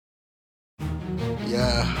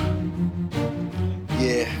Yeah,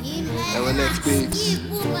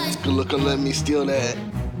 LNXBeatz. Good looking, let me steal that.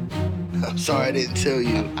 I'm sorry I didn't tell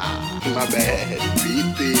you. My bad.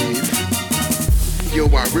 Beat thief. Yo,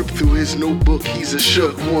 I ripped through his notebook, he's a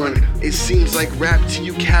shook one. It seems like rap to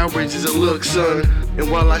you cowards is a look, son. And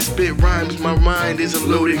while I spit rhymes, my mind is a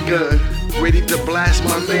loaded gun. Ready to blast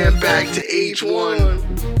my man back to age 1.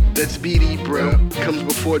 That's BD, bro, comes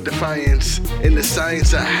before defiance. In the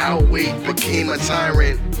science of how Wate became a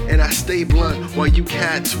tyrant. And I stay blunt while you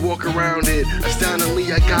cats walk around it.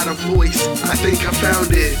 Astoundingly, I got a voice, I think I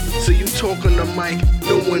found it. So you talk on the mic,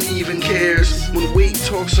 no one even cares. When Wate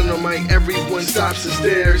talks on the mic, everyone stops and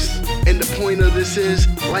stares. And the point of this is,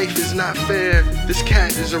 life is not fair. This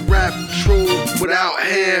cat is a rap troll without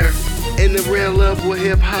hair. And the real love with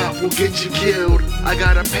hip-hop will get you killed. I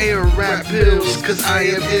got a pair of rap pills, cause I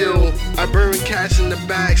am ill. I burn cats in the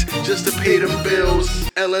bags just to pay them bills.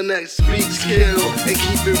 LNXBeatz kill and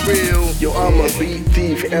keep it real. Yo, I'm a beat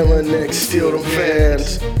thief, LNX steal them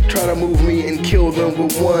fans. Try to move me and kill them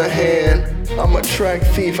with one hand. I'm a track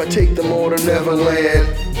thief, I take them all to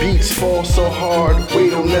Neverland. Beats fall so hard,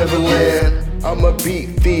 Wate'll never land. I'm a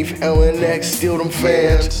beat thief, LNX steal them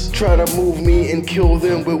fans. Try to move me and kill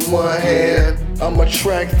them with one hand. I'm a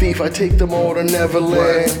track thief, I take them all to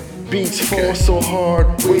Neverland. Beats fall so hard,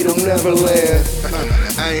 Wate'll never land.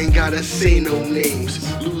 I ain't gotta say no names.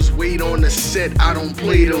 Louz Wate on the set, I don't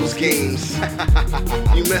play those games.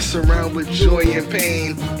 You mess around with joy and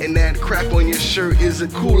pain, and that crap on your shirt is a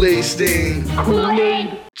Kool-Aid stain.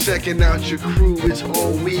 Kool-Aid. Checking out your crew, it's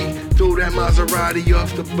all week. Throw that Maserati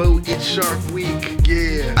off the boat, it's Shark Week.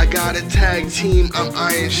 Yeah, I got a tag team, I'm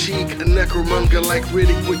Iron Sheik. A necromonger like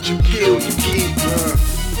Riddick, what you kill, you keep.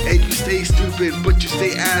 And you stay stupid, but you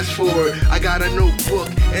stay ass for it. I got a notebook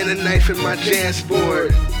and a knife in my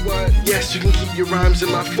JanSport. What? Yes, you can keep your rhymes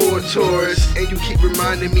in my Ford Taurus. And you keep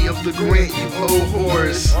reminding me of the grant you owe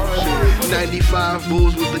horse. 95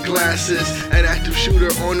 bulls with the glasses. An active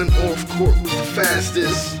shooter on and off court who's the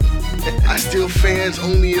fastest. I steal fans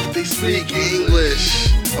only if they speak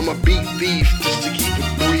English. I'm a beat thief, just to keep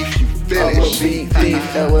it brief, you finish. I'm a beat thief,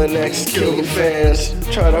 LNX kill them fans.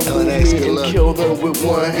 Try to move me and kill them with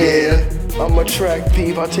one hand. I'm a track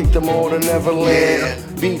thief, I take them all to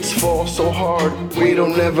Neverland. Beats fall so hard, Wate'll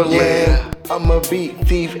never land. I'm a beat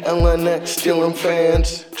thief, LNX steal them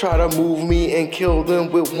fans. Try to move me and kill them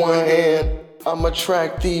with one hand. I'm a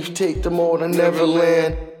track thief, take them all to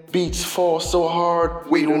Neverland. Beats fall so hard,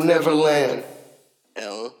 Wate'll never land.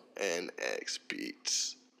 LNXBeatz.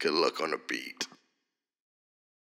 Good luck on the beat.